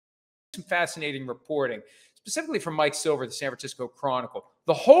some fascinating reporting, specifically from Mike Silver, the San Francisco Chronicle.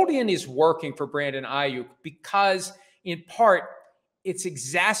 The hold-in is working for Brandon Aiyuk because, in part, it's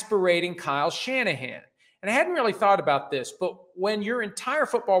exasperating Kyle Shanahan. And I hadn't really thought about this, but when your entire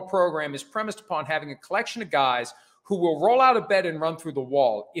football program is premised upon having a collection of guys who will roll out of bed and run through the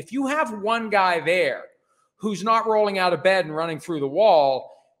wall, if you have one guy there who's not rolling out of bed and running through the wall,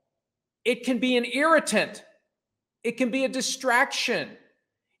 it can be an irritant. It can be a distraction.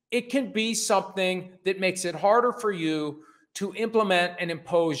 It can be something that makes it harder for you to implement and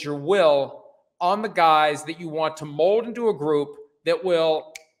impose your will on the guys that you want to mold into a group that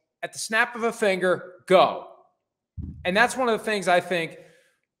will, at the snap of a finger, go. And that's one of the things I think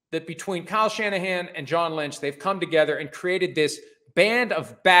that between Kyle Shanahan and John Lynch, they've come together and created this band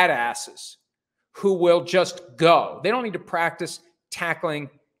of badasses who will just go. They don't need to practice tackling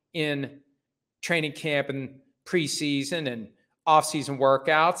in training camp and preseason and off-season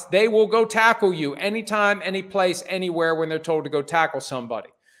workouts. They will go tackle you anytime, any place, anywhere when they're told to go tackle somebody.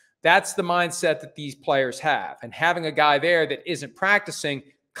 That's the mindset that these players have. And having a guy there that isn't practicing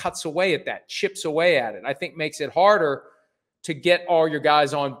cuts away at that, chips away at it. I think makes it harder to get all your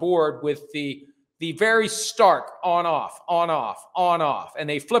guys on board with the very stark on-off, on-off, on-off. And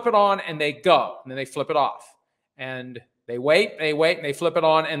they flip it on and they go. And then they flip it off. And they wait, and they flip it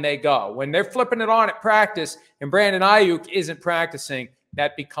on, and they go. When they're flipping it on at practice and Brandon Aiyuk isn't practicing,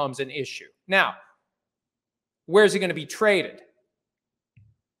 that becomes an issue. Now, where's he going to be traded?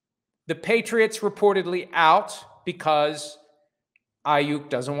 The Patriots reportedly out because Aiyuk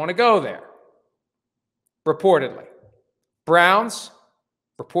doesn't want to go there. Reportedly. Browns,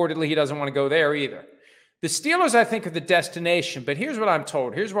 reportedly he doesn't want to go there either. The Steelers, I think, are the destination, but here's what I'm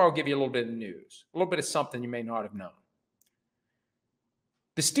told. Here's where I'll give you a little bit of news, a little bit of something you may not have known.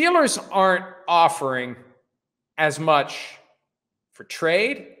 The Steelers aren't offering as much for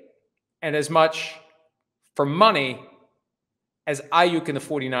trade and as much for money as Aiyuk and the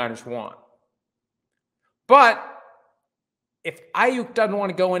 49ers want. But if Aiyuk doesn't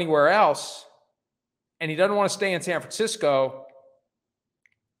want to go anywhere else and he doesn't want to stay in San Francisco,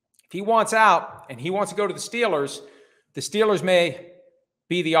 if he wants out and he wants to go to the Steelers may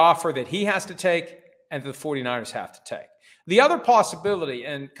be the offer that he has to take and the 49ers have to take. The other possibility,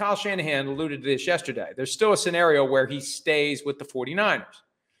 and Kyle Shanahan alluded to this yesterday, there's still a scenario where he stays with the 49ers.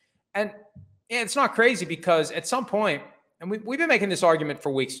 And it's not crazy because at some point, and we've been making this argument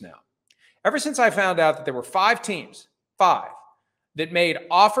for weeks now, ever since I found out that there were 5 teams, that made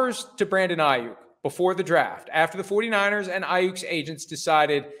offers to Brandon Aiyuk before the draft, after the 49ers and Aiyuk's agents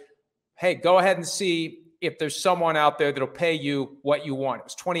decided, hey, go ahead and see if there's someone out there that'll pay you what you want. It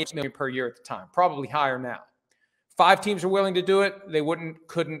was $28 million per year at the time, probably higher now. 5 teams are willing to do it. They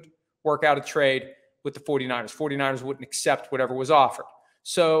couldn't work out a trade with the 49ers. 49ers wouldn't accept whatever was offered.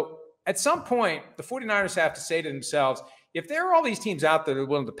 So at some point, the 49ers have to say to themselves, if there are all these teams out there that are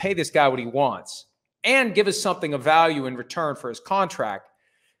willing to pay this guy what he wants and give us something of value in return for his contract,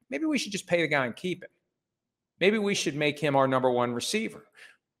 maybe we should just pay the guy and keep him. Maybe we should make him our number 1 receiver.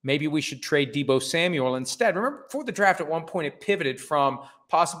 Maybe we should trade Deebo Samuel instead. Remember, before the draft, at one point, it pivoted from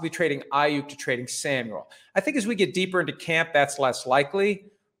possibly trading Aiyuk to trading Samuel. I think as we get deeper into camp, that's less likely.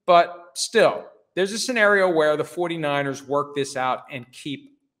 But still, there's a scenario where the 49ers work this out and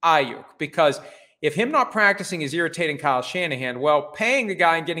keep Aiyuk. Because if him not practicing is irritating Kyle Shanahan, well, paying the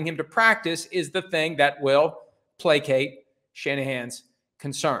guy and getting him to practice is the thing that will placate Shanahan's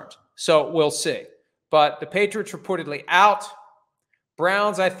concerns. So we'll see. But the Patriots reportedly out.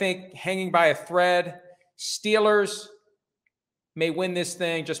 Browns, I think, hanging by a thread. Steelers may win this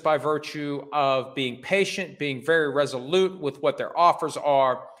thing just by virtue of being patient, being very resolute with what their offers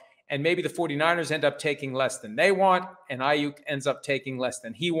are. And maybe the 49ers end up taking less than they want, and Aiyuk ends up taking less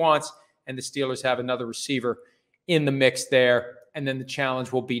than he wants, and the Steelers have another receiver in the mix there. And then the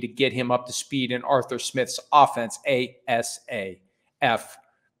challenge will be to get him up to speed in Arthur Smith's offense, ASAFP.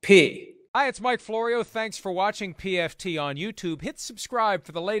 Hi, it's Mike Florio. Thanks for watching PFT on YouTube. Hit subscribe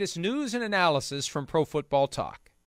for the latest news and analysis from Pro Football Talk.